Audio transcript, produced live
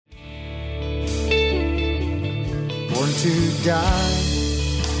to die,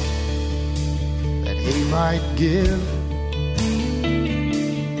 that he might give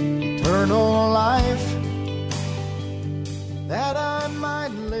eternal life, that I might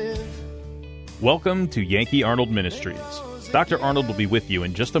live. Welcome to Yankee Arnold Ministries. Dr. Arnold will be with you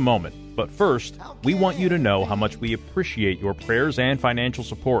in just a moment, but first, we want you to know how much we appreciate your prayers and financial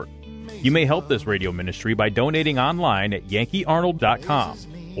support. You may help this radio ministry by donating online at yankeearnold.com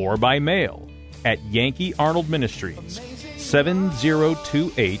or by mail at Yankee Arnold Ministries,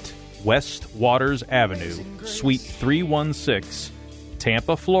 7028 West Waters Avenue, Suite 316,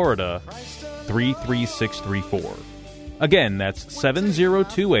 Tampa, Florida, 33634. Again, that's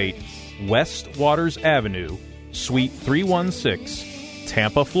 7028 West Waters Avenue, Suite 316,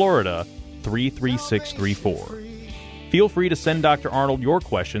 Tampa, Florida, 33634. Feel free to send Dr. Arnold your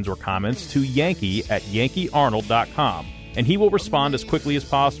questions or comments to Yankee at yankeearnold.com, and he will respond as quickly as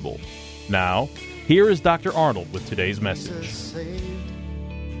possible. Now, here is Dr. Arnold with today's message.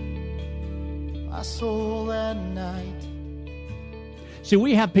 My soul that night. See,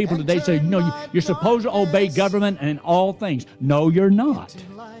 we have people today say, you're supposed to obey government in all things. No, you're not.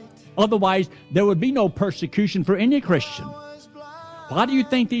 Otherwise, there would be no persecution for any Christian. Why do you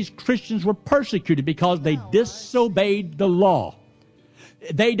think these Christians were persecuted? Because they disobeyed the law.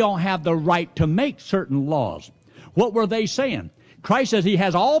 They don't have the right to make certain laws. What were they saying? Christ says he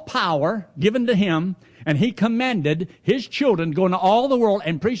has all power given to him, and he commanded his children to go into all the world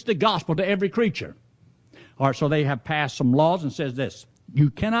and preach the gospel to every creature. All right, so they have passed some laws and says this: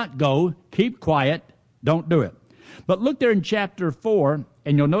 you cannot go, keep quiet, don't do it. But look there in chapter 4,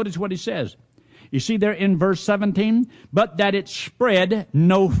 and you'll notice what he says. You see there in verse 17, but that it spread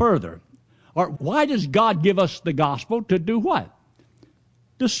no further. Or why does God give us the gospel? To do what?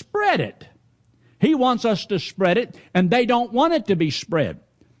 To spread it. He wants us to spread it, and they don't want it to be spread.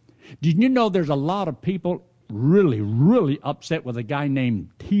 Did you know there's a lot of people really, really upset with a guy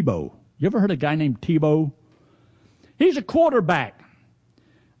named Tebow? You ever heard of a guy named Tebow? He's a quarterback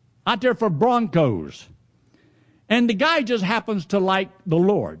out there for Broncos. And the guy just happens to like the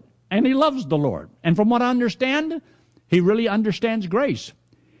Lord. And he loves the Lord. And from what I understand, he really understands grace.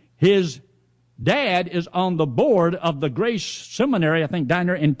 His dad is on the board of the Grace Seminary, I think down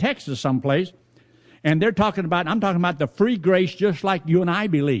there in Texas someplace. And I'm talking about the free grace just like you and I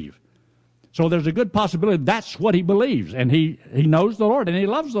believe. So there's a good possibility that's what he believes. And he knows the Lord and he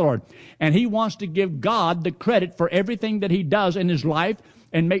loves the Lord. And he wants to give God the credit for everything that he does in his life,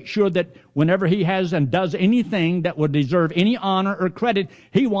 and make sure that whenever he has and does anything that would deserve any honor or credit,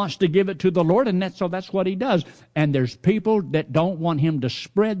 he wants to give it to the Lord, and that's what he does. And there's people that don't want him to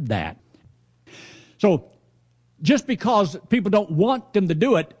spread that. So just because people don't want them to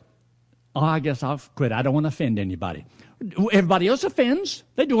do it, I guess I'll quit. I don't want to offend anybody. Everybody else offends.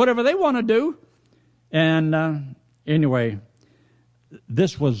 They do whatever they want to do. And anyway,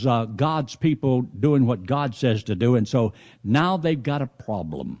 this was God's people doing what God says to do, and so now they've got a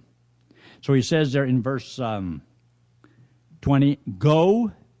problem. So he says there in verse 20,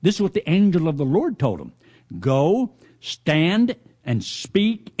 go, this is what the angel of the Lord told him, go, stand and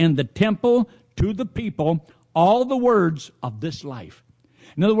speak in the temple to the people all the words of this life.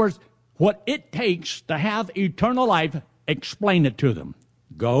 In other words, what it takes to have eternal life, explain it to them.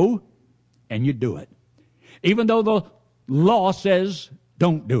 Go, and you do it. Even though the law says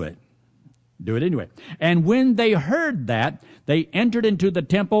don't do it. Do it anyway. And when they heard that, they entered into the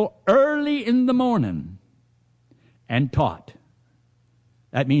temple early in the morning and taught.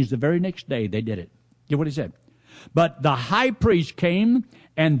 That means the very next day they did it. Get what he said. But the high priest came,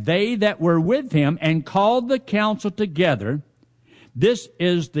 and they that were with him, and called the council together. This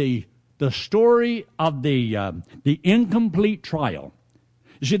is the story of the incomplete trial.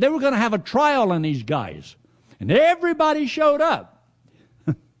 You see, they were going to have a trial on these guys. And everybody showed up.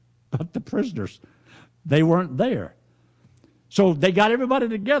 But the prisoners, they weren't there. So they got everybody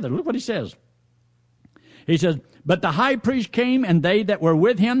together. Look what he says. He says, but the high priest came, and they that were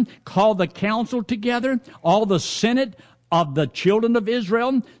with him called the council together, all the senate of the children of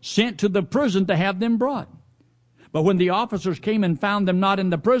Israel, sent to the prison to have them brought. But when the officers came and found them not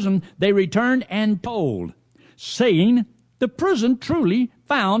in the prison, they returned and told, saying, the prison truly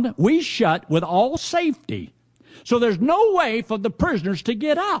found we shut with all safety. So there's no way for the prisoners to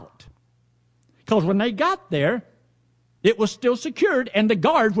get out. Because when they got there, it was still secured and the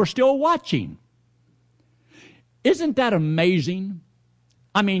guards were still watching. Isn't that amazing?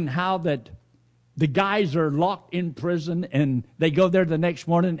 I mean, how that the guys are locked in prison and they go there the next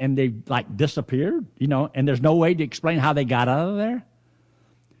morning and they like disappeared, and there's no way to explain how they got out of there.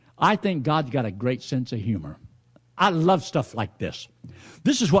 I think God's got a great sense of humor. I love stuff like this.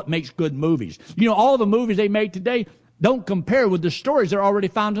 This is what makes good movies. All the movies they make today, don't compare with the stories that are already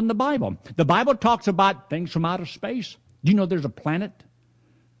found in the Bible. The Bible talks about things from outer space. Do you know there's a planet,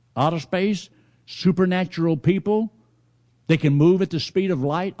 outer space, supernatural people? They can move at the speed of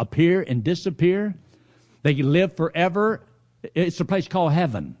light, appear and disappear. They can live forever. It's a place called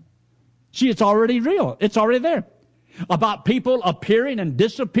heaven. See, it's already real. It's already there. About people appearing and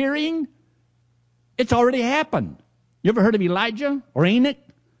disappearing, it's already happened. You ever heard of Elijah or Enoch?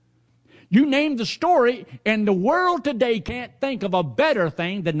 You name the story, and the world today can't think of a better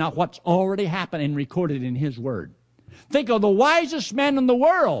thing than not what's already happened and recorded in His Word. Think of the wisest man in the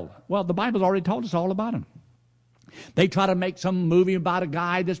world. Well, the Bible's already told us all about him. They try to make some movie about a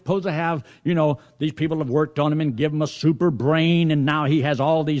guy that's supposed to have, these people have worked on him and give him a super brain, and now he has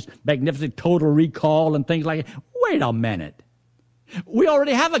all these magnificent total recall and things like that. Wait a minute. We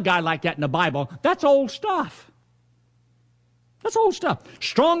already have a guy like that in the Bible. That's old stuff. That's old stuff.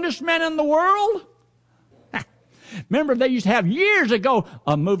 Strongest man in the world? Remember, they used to have years ago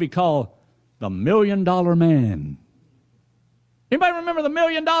a movie called The $1 Million Man. Anybody remember The $1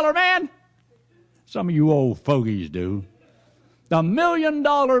 Million Man? Some of you old fogies do. The $1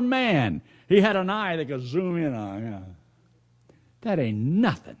 Million Man. He had an eye that could zoom in on. Yeah. That ain't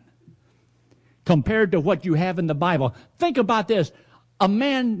nothing compared to what you have in the Bible. Think about this. A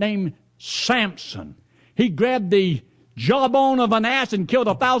man named Samson. He grabbed the jawbone of an ass and killed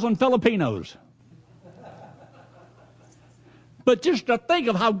 1,000 Filipinos. But just to think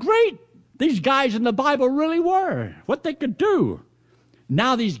of how great these guys in the Bible really were, what they could do.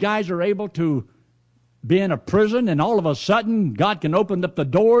 Now these guys are able to be in a prison, and all of a sudden God can open up the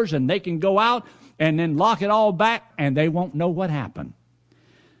doors and they can go out and then lock it all back, and they won't know what happened.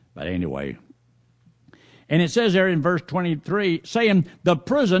 But anyway, and it says there in verse 23, saying, the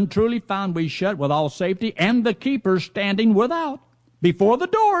prison truly found we shut with all safety, and the keepers standing without, before the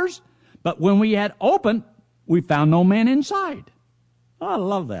doors. But when we had opened, we found no man inside. Oh, I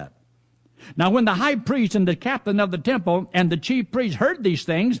love that. Now when the high priest and the captain of the temple and the chief priests heard these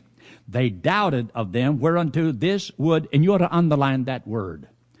things, they doubted of them, whereunto this would, and you ought to underline that word,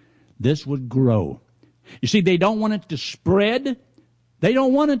 this would grow. You see, they don't want it to spread. They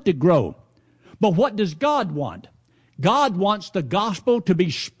don't want it to grow. But what does God want? God wants the gospel to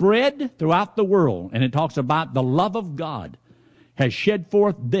be spread throughout the world. And it talks about the love of God has shed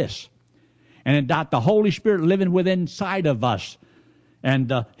forth this. And that the Holy Spirit living within inside of us.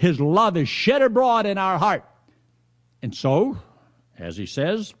 And His love is shed abroad in our heart. And so, as He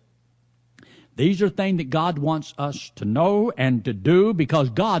says, these are things that God wants us to know and to do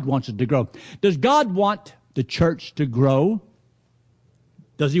because God wants it to grow. Does God want the church to grow?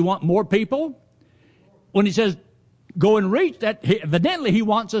 Does He want more people? When He says, go and reach, that evidently He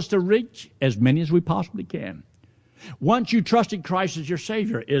wants us to reach as many as we possibly can. Once you trusted Christ as your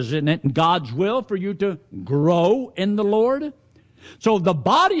Savior, isn't it God's will for you to grow in the Lord? So the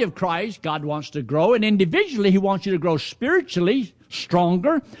body of Christ, God wants to grow, and individually He wants you to grow spiritually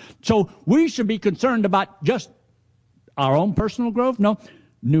stronger. So we should be concerned about just our own personal growth? No,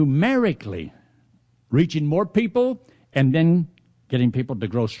 numerically, reaching more people and then getting people to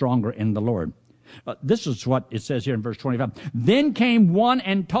grow stronger in the Lord. This is what it says here in verse 25. Then came one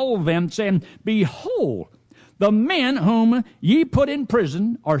and told them, saying, behold, the men whom ye put in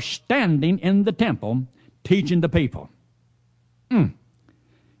prison are standing in the temple, teaching the people.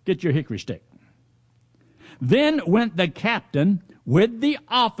 Get your hickory stick. Then went the captain with the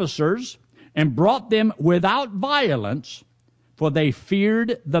officers and brought them without violence, for they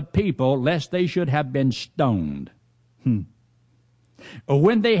feared the people, lest they should have been stoned.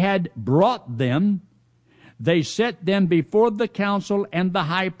 When they had brought them, they set them before the council and the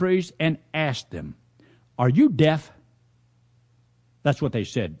high priest and asked them, are you deaf? That's what they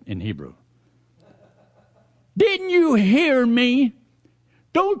said in Hebrew. Didn't you hear me?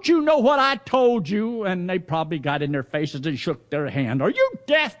 Don't you know what I told you? And they probably got in their faces and shook their hand. Are you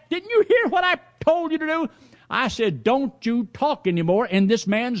deaf? Didn't you hear what I told you to do? I said, don't you talk anymore in this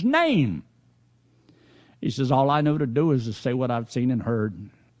man's name. He says, all I know to do is to say what I've seen and heard.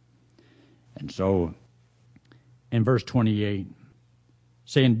 And so, in verse 28,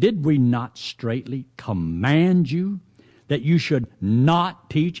 saying, did we not straitly command you that you should not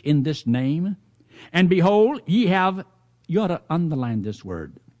teach in this name? And behold, ye have, you ought to underline this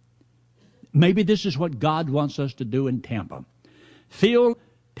word. Maybe this is what God wants us to do in Tampa. Fill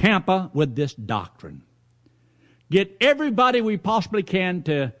Tampa with this doctrine. Get everybody we possibly can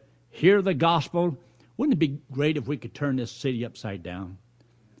to hear the gospel. Wouldn't it be great if we could turn this city upside down?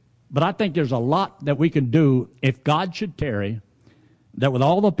 But I think there's a lot that we can do if God should tarry, that with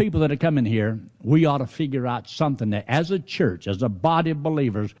all the people that are coming here, we ought to figure out something that as a church, as a body of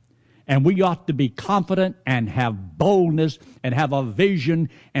believers, And we ought to be confident and have boldness and have a vision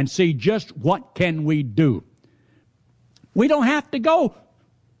and see just what can we do. We don't have to go,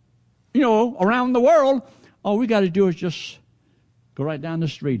 around the world. All we got to do is just go right down the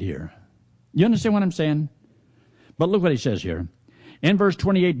street here. You understand what I'm saying? But look what he says here. In verse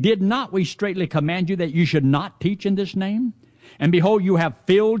 28, did not we straitly command you that you should not teach in this name? And behold, you have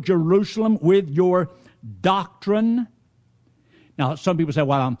filled Jerusalem with your doctrine. Now, some people say,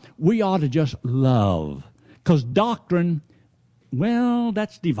 well, we ought to just love. Because doctrine, well,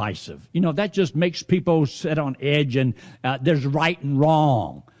 that's divisive. That just makes people sit on edge, and there's right and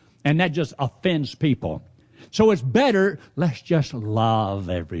wrong. And that just offends people. So it's better, let's just love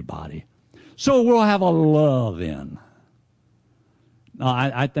everybody. So we'll have a love in. No,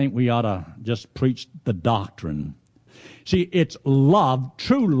 I think we ought to just preach the doctrine. See, it's love,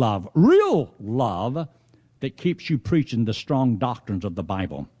 true love, real love, that keeps you preaching the strong doctrines of the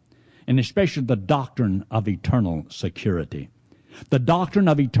Bible, and especially the doctrine of eternal security. The doctrine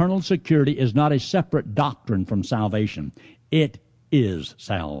of eternal security is not a separate doctrine from salvation. It is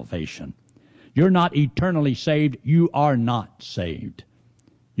salvation. You're not eternally saved. You are not saved.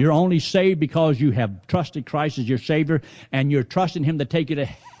 You're only saved because you have trusted Christ as your Savior, and you're trusting Him to take you to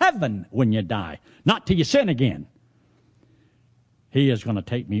heaven when you die, not till you sin again. He is going to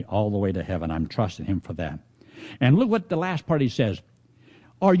take me all the way to heaven. I'm trusting Him for that. And look what the last part he says.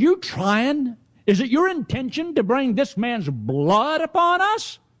 Are you trying? Is it your intention to bring this man's blood upon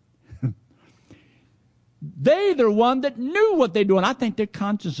us? They're the one that knew what they're doing. I think their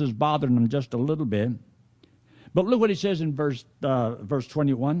conscience is bothering them just a little bit. But look what he says in verse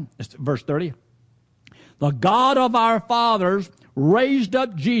 21, verse 30. The God of our fathers raised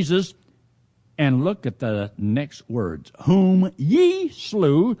up Jesus, and look at the next words, whom ye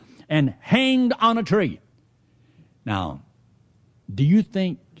slew and hanged on a tree. Now, do you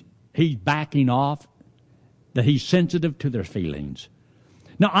think he's backing off, that he's sensitive to their feelings?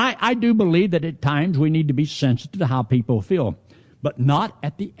 Now, I do believe that at times we need to be sensitive to how people feel, but not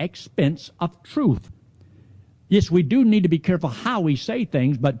at the expense of truth. Yes, we do need to be careful how we say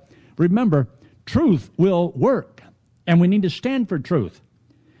things, but remember, truth will work, and we need to stand for truth.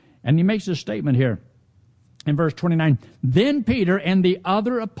 And he makes a statement here in verse 29. Then Peter and the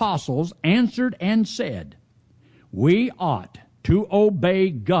other apostles answered and said, we ought to obey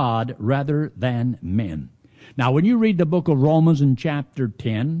God rather than men. Now, when you read the book of Romans in chapter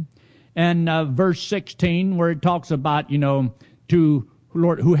 10 and verse 16, where it talks about, to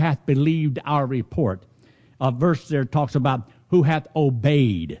Lord, who hath believed our report, a verse there talks about who hath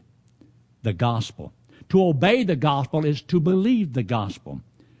obeyed the gospel. To obey the gospel is to believe the gospel.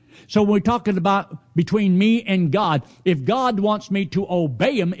 So when we're talking about between me and God, if God wants me to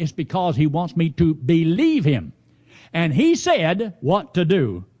obey Him, it's because He wants me to believe Him. And He said what to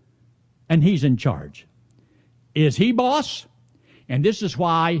do, and He's in charge. Is He boss? And this is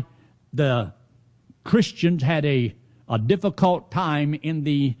why the Christians had a difficult time in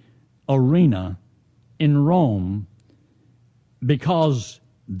the arena in Rome, because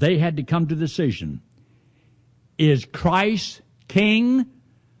they had to come to the decision. Is Christ king,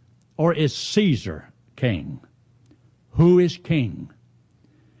 or is Caesar king? Who is king?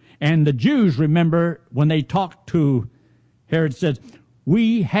 And the Jews, remember, when they talked to Herod, said,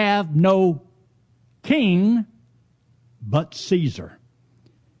 we have no king but Caesar.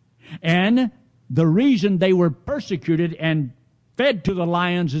 And the reason they were persecuted and fed to the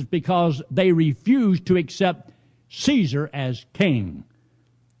lions is because they refused to accept Caesar as king.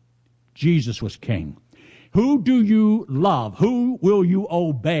 Jesus was king. Who do you love? Who will you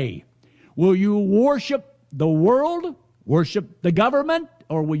obey? Will you worship the world, worship the government,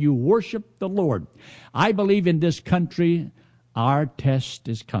 or will you worship the Lord? I believe in this country, our test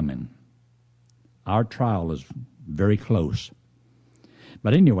is coming. Our trial is very close.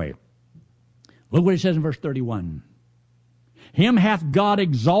 But anyway, look what it says in verse 31. Him hath God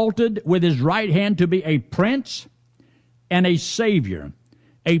exalted with His right hand to be a prince and a savior.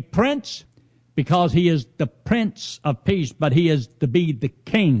 A prince because He is the Prince of Peace, but He is to be the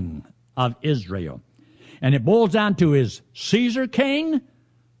King of Israel. And it boils down to, is Caesar king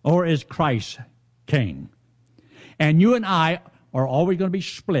or is Christ king? And you and I are always going to be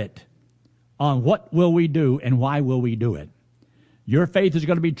split on what will we do and why will we do it. Your faith is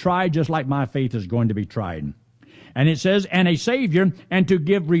going to be tried just like my faith is going to be tried. And it says, and a Savior, and to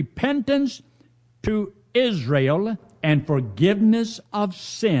give repentance to Israel and forgiveness of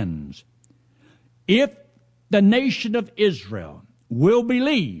sins. If the nation of Israel will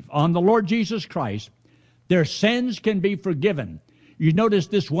believe on the Lord Jesus Christ, their sins can be forgiven. You notice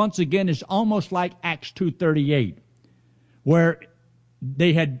this once again is almost like Acts 2:38, where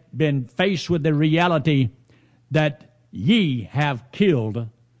they had been faced with the reality that ye have killed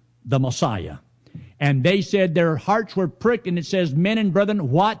the Messiah. And they said their hearts were pricked, and it says, men and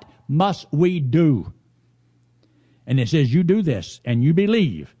brethren, what must we do? And it says, you do this, and you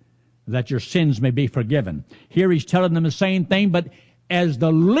believe that your sins may be forgiven. Here he's telling them the same thing, but as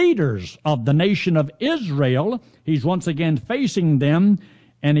the leaders of the nation of Israel, he's once again facing them,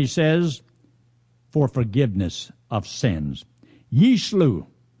 and he says, for forgiveness of sins. Ye slew,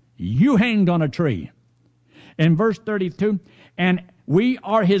 you hanged on a tree. In verse 32, and we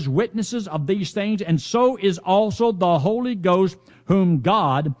are his witnesses of these things, and so is also the Holy Ghost, whom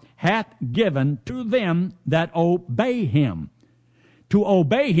God hath given to them that obey him. To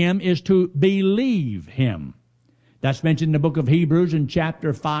obey him is to believe him. That's mentioned in the book of Hebrews in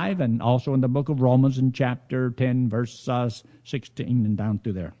chapter 5, and also in the book of Romans in chapter 10, verse 16, and down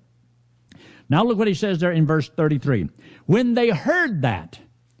through there. Now look what he says there in verse 33. When they heard that,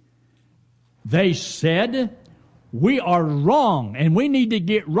 they said, we are wrong, and we need to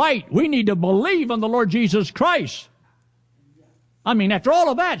get right. We need to believe on the Lord Jesus Christ. I mean, after all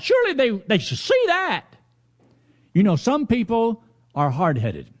of that, surely they should see that. You know, some people are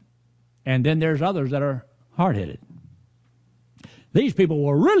hard-headed, and then there's others that are hard-headed. These people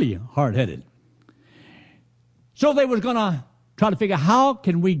were really hard-headed. So they was going to try to figure, how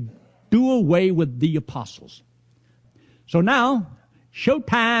can we do away with the apostles? So now,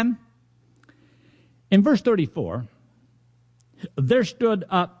 showtime. In verse 34, there stood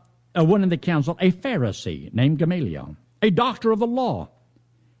up one in the council, a Pharisee named Gamaliel, a doctor of the law,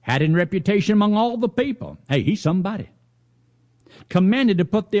 had in reputation among all the people. Hey, he's somebody. Commanded to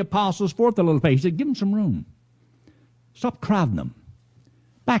put the apostles forth a little bit. He said, give them some room. Stop crowding them.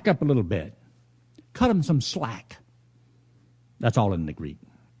 Back up a little bit. Cut them some slack. That's all in the Greek.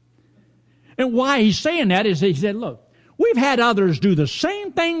 And why he's saying that is he said, look, we've had others do the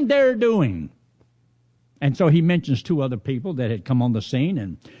same thing they're doing. And so he mentions two other people that had come on the scene,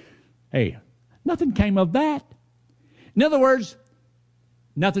 and hey, nothing came of that. In other words,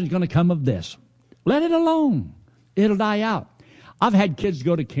 nothing's going to come of this. Let it alone. It'll die out. I've had kids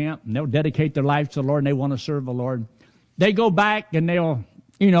go to camp, and they'll dedicate their lives to the Lord, and they want to serve the Lord. They go back, and they'll,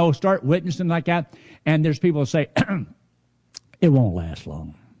 start witnessing like that, and there's people who say, it won't last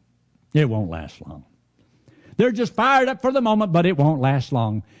long. It won't last long. They're just fired up for the moment, but it won't last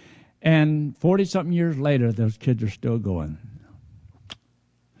long. And 40-something years later, those kids are still going.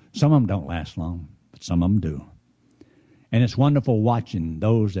 Some of them don't last long, but some of them do. And it's wonderful watching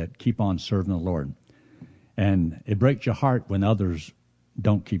those that keep on serving the Lord. And it breaks your heart when others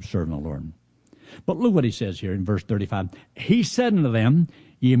don't keep serving the Lord. But look what he says here in verse 35. He said unto them,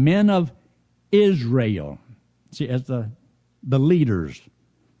 ye men of Israel. See, as the leaders,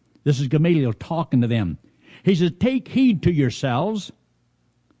 this is Gamaliel talking to them. He says, take heed to yourselves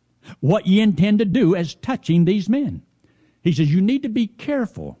what ye intend to do as touching these men. He says, you need to be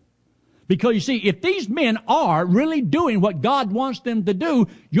careful. Because you see, if these men are really doing what God wants them to do,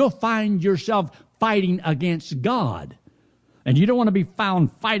 you'll find yourself fighting against God. And you don't want to be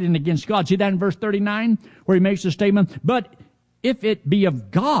found fighting against God. See that in verse 39 where he makes the statement, but if it be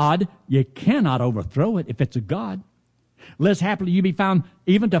of God, you cannot overthrow it if it's of God. Lest happily you be found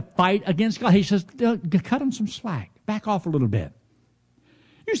even to fight against God. He says, cut them some slack. Back off a little bit.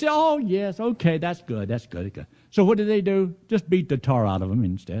 You say, oh, yes, okay, that's good, that's good. So what do? Just beat the tar out of them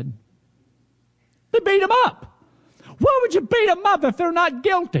instead. They beat them up. Why would you beat them up if they're not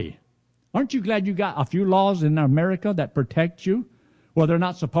guilty? Aren't you glad you got a few laws in America that protect you? Well, they're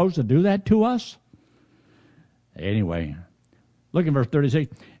not supposed to do that to us. Anyway, look in verse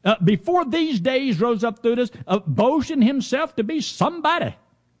 36. Before these days rose up Theudas, boasting himself to be somebody,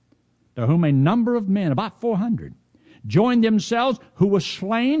 to whom a number of men, about 400, joined themselves, who was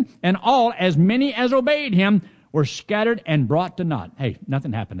slain, and all, as many as obeyed him, were scattered and brought to naught. Hey,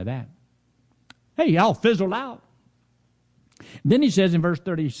 nothing happened to that. Hey, all fizzled out. Then he says in verse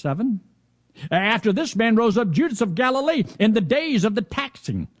 37, after this man rose up Judas of Galilee in the days of the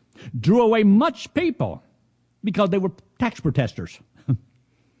taxing, drew away much people, because they were tax protesters.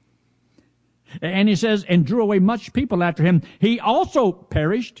 And he says, and drew away much people after him. He also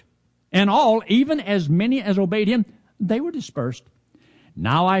perished, and all, even as many as obeyed him, they were dispersed.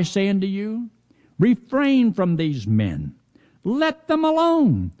 Now I say unto you, refrain from these men. Let them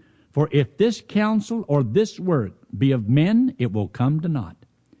alone. For if this counsel or this work be of men, it will come to naught.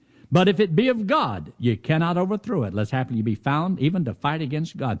 But if it be of God, ye cannot overthrow it, lest happily you be found even to fight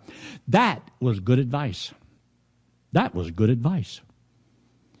against God. That was good advice. That was good advice.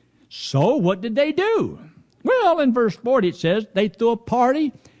 So what did they do? Well, in verse 40 it says they threw a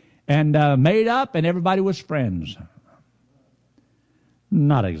party and made up, and everybody was friends.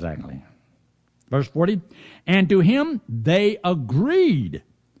 Not exactly. Verse 40, and to him they agreed.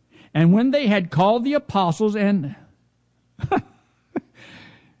 And when they had called the apostles and...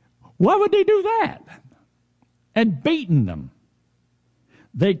 Why would they do that? And beaten them.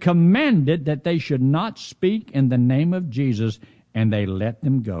 They commanded that they should not speak in the name of Jesus, and they let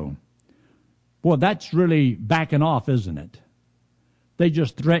them go. Well, that's really backing off, isn't it? They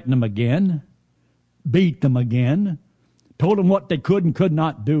just threatened them again, beat them again, told them what they could and could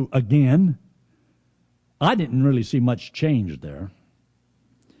not do again. I didn't really see much change there.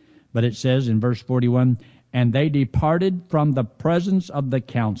 But it says in verse 41, and they departed from the presence of the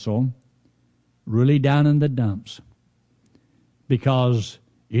council, really down in the dumps, because,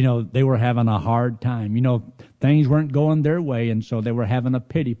 they were having a hard time. Things weren't going their way, and so they were having a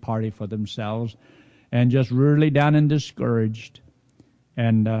pity party for themselves and just really down and discouraged.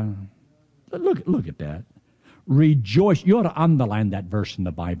 And look at that. Rejoice. You ought to underline that verse in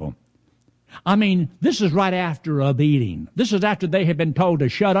the Bible. I mean, this is right after a beating. This is after they had been told to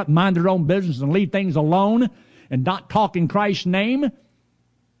shut up, mind their own business, and leave things alone, and not talk in Christ's name.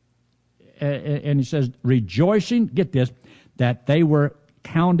 And he says, rejoicing, get this, that they were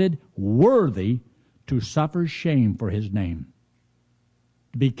counted worthy to suffer shame for his name.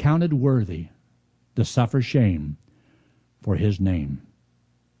 To be counted worthy to suffer shame for his name.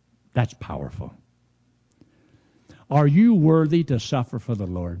 That's powerful. Are you worthy to suffer for the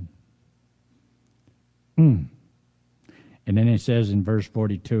Lord? And then it says in verse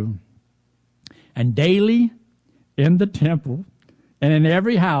 42, and daily in the temple and in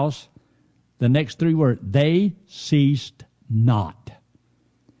every house, the next three words, they ceased not.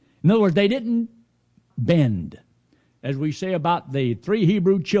 In other words, they didn't bend. As we say about the 3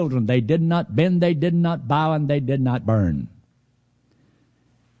 Hebrew children, they did not bend, they did not bow, and they did not burn.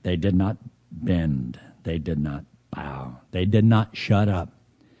 They did not bend, they did not bow, they did not shut up.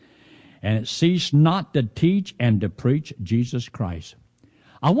 And it ceased not to teach and to preach Jesus Christ.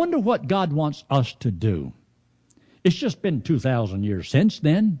 I wonder what God wants us to do. It's just been 2,000 years since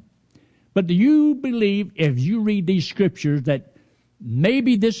then. But do you believe, if you read these scriptures, that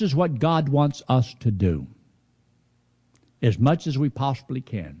maybe this is what God wants us to do? As much as we possibly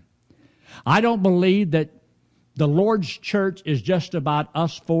can. I don't believe that the Lord's church is just about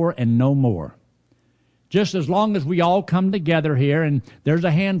us 4 and no more. Just as long as we all come together here, and there's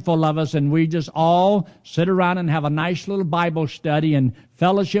a handful of us, and we just all sit around and have a nice little Bible study and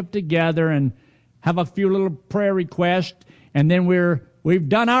fellowship together and have a few little prayer requests, and then we've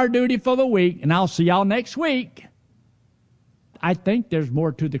done our duty for the week, and I'll see y'all next week. I think there's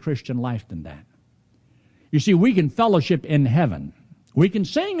more to the Christian life than that. You see, we can fellowship in heaven. We can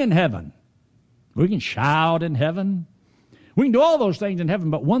sing in heaven. We can shout in heaven. We can do all those things in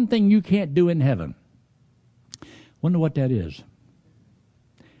heaven, but one thing you can't do in heaven. Wonder what that is.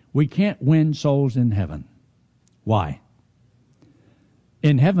 We can't win souls in heaven. Why?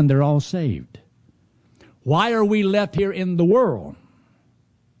 In heaven, they're all saved. Why are we left here in the world?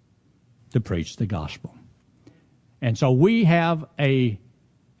 To preach the gospel. And so we have a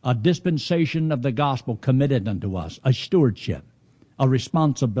dispensation of the gospel committed unto us, a stewardship, a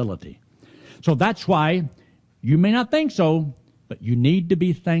responsibility. So that's why you may not think so, but you need to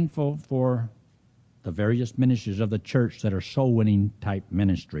be thankful for the various ministries of the church that are soul-winning type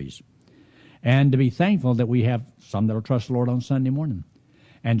ministries. And to be thankful that we have some that will trust the Lord on Sunday morning,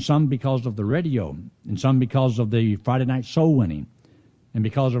 and some because of the radio, and some because of the Friday night soul-winning, and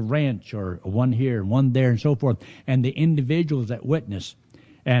because of ranch, or one here and one there and so forth, and the individuals that witness.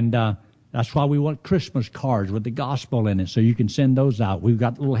 And that's why we want Christmas cards with the gospel in it, so you can send those out. We've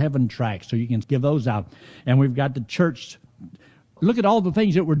got little heaven tracts, so you can give those out. And we've got the church. Look at all the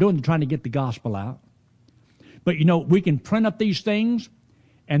things that we're doing to trying to get the gospel out. But, we can print up these things,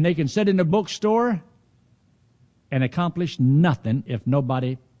 and they can sit in a bookstore and accomplish nothing if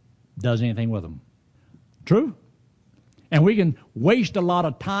nobody does anything with them. True? And we can waste a lot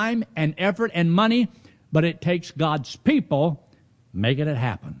of time and effort and money, but it takes God's people making it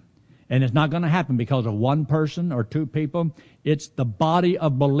happen. And it's not going to happen because of one person or 2 people. It's the body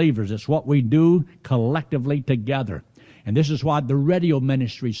of believers. It's what we do collectively together. And this is why the radio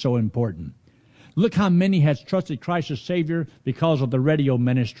ministry is so important. Look how many has trusted Christ as Savior because of the radio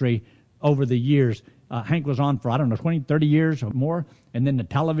ministry over the years. Hank was on for, 20, 30 years or more, and then the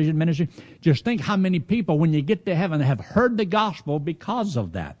television ministry. Just think how many people, when you get to heaven, have heard the gospel because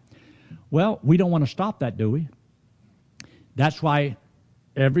of that. Well, we don't want to stop that, do we? That's why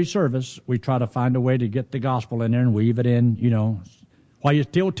every service we try to find a way to get the gospel in there and weave it in, While you're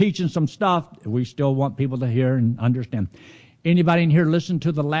still teaching some stuff, we still want people to hear and understand. Anybody in here listen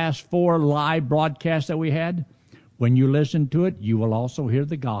to the last 4 live broadcasts that we had? When you listen to it, you will also hear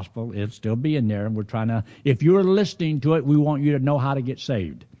the gospel. It'll still be in there. And we're trying to, if you're listening to it, we want you to know how to get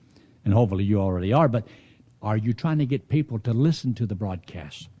saved. And hopefully you already are. But are you trying to get people to listen to the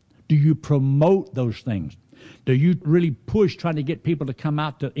broadcast? Do you promote those things? Do you really push trying to get people to come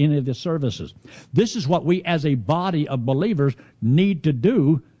out to any of the services? This is what we as a body of believers need to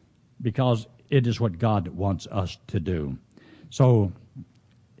do, because it is what God wants us to do. So,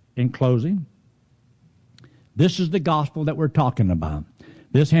 in closing, this is the gospel that we're talking about.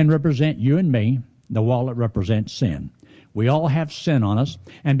 This hand represents you and me. The wallet represents sin. We all have sin on us,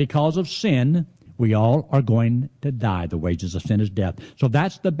 and because of sin, we all are going to die. The wages of sin is death. So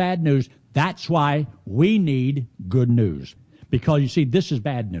that's the bad news. That's why we need good news. Because, you see, this is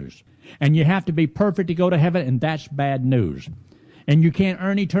bad news. And you have to be perfect to go to heaven, and that's bad news. And you can't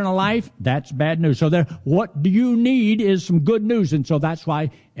earn eternal life, that's bad news. So what do you need is some good news. And so that's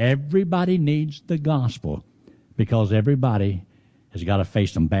why everybody needs the gospel. Because everybody has got to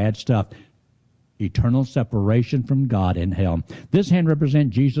face some bad stuff. Eternal separation from God in hell. This hand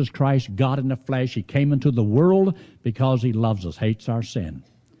represents Jesus Christ, God in the flesh. He came into the world because he loves us, hates our sin,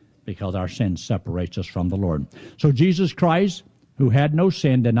 because our sin separates us from the Lord. So Jesus Christ, who had no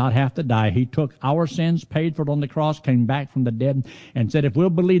sin, did not have to die. He took our sins, paid for it on the cross, came back from the dead, and said if we'll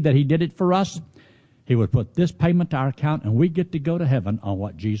believe that he did it for us, he would put this payment to our account, and we get to go to heaven on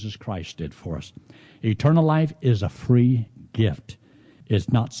what Jesus Christ did for us. Eternal life is a free gift.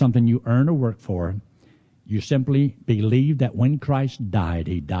 It's not something you earn or work for. You simply believe that when Christ died,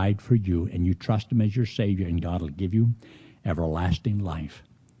 he died for you, and you trust him as your Savior, and God will give you everlasting life.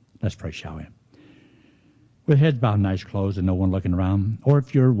 Let's pray, shall we? With heads bowed and eyes closed and no one looking around, or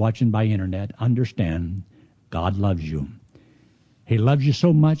if you're watching by internet, understand God loves you. He loves you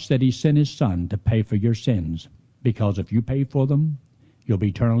so much that he sent his Son to pay for your sins, because if you pay for them, you'll be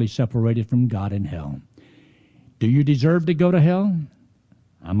eternally separated from God in hell. Do you deserve to go to hell?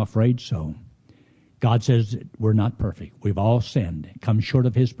 I'm afraid so. God says we're not perfect. We've all sinned, come short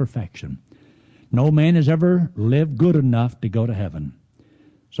of his perfection. No man has ever lived good enough to go to heaven.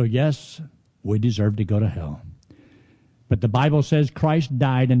 So yes, we deserve to go to hell. But the Bible says Christ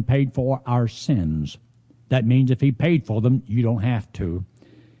died and paid for our sins. That means if he paid for them, you don't have to,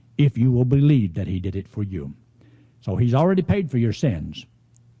 if you will believe that he did it for you. So he's already paid for your sins.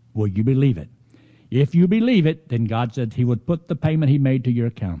 Will you believe it? If you believe it, then God said he would put the payment he made to your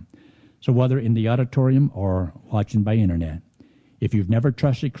account. So whether in the auditorium or watching by internet, if you've never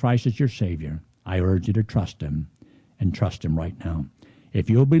trusted Christ as your Savior, I urge you to trust him, and trust him right now. If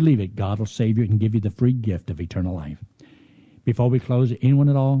you'll believe it, God will save you and give you the free gift of eternal life. Before we close, anyone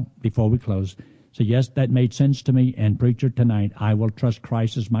at all, before we close, say, yes, that made sense to me, and preacher, tonight I will trust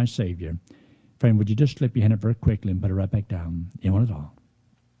Christ as my Savior. Friend, would you just slip your hand up very quickly and put it right back down? Anyone at all?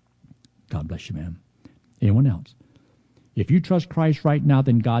 God bless you, ma'am. Anyone else? If you trust Christ right now,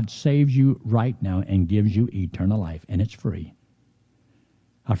 then God saves you right now and gives you eternal life, and it's free.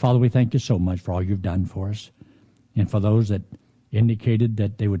 Our Father, we thank you so much for all you've done for us, and for those that indicated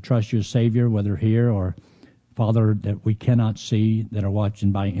that they would trust you as Savior, whether here or, Father, that we cannot see, that are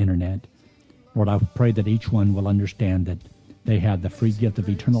watching by internet. Lord, I pray that each one will understand that they have the free gift of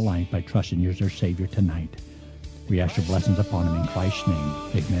eternal life by trusting you as their Savior tonight. We ask your blessings upon them in Christ's name.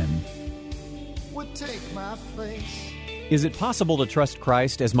 Amen. Would take my place. Is it possible to trust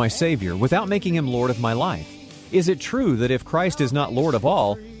Christ as my Savior without making him Lord of my life? Is it true that if Christ is not Lord of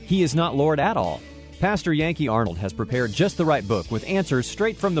all, he is not Lord at all? Pastor Yankee Arnold has prepared just the right book with answers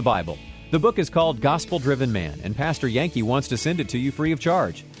straight from the Bible. The book is called Gospel Driven Man, and Pastor Yankee wants to send it to you free of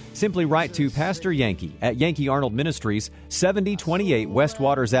charge. Simply write to Pastor Yankee at Yankee Arnold Ministries, 7028 West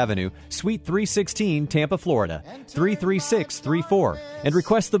Waters Avenue, Suite 316, Tampa, Florida, 33634, and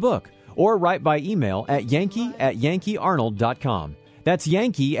request the book. Or write by email at yankee@yankeearnold.com. That's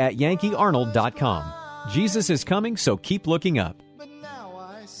yankee@yankeearnold.com. Jesus is coming, so keep looking up.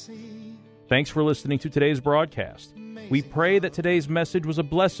 Thanks for listening to today's broadcast. We pray that today's message was a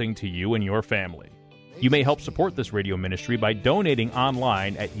blessing to you and your family. You may help support this radio ministry by donating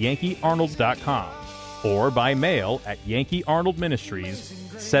online at yankeearnold.com or by mail at Yankee Arnold Ministries,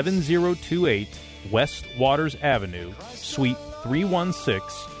 7028 West Waters Avenue, Suite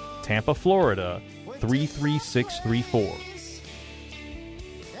 316, Tampa, Florida, 33634.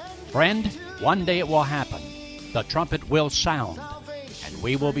 Friend, one day it will happen. The trumpet will sound, and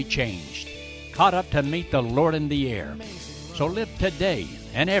we will be changed, caught up to meet the Lord in the air. So live today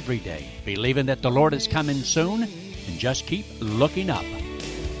and every day, believing that the Lord is coming soon, and just keep looking up.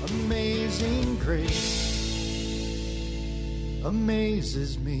 Amazing grace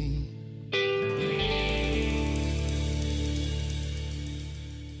amazes me.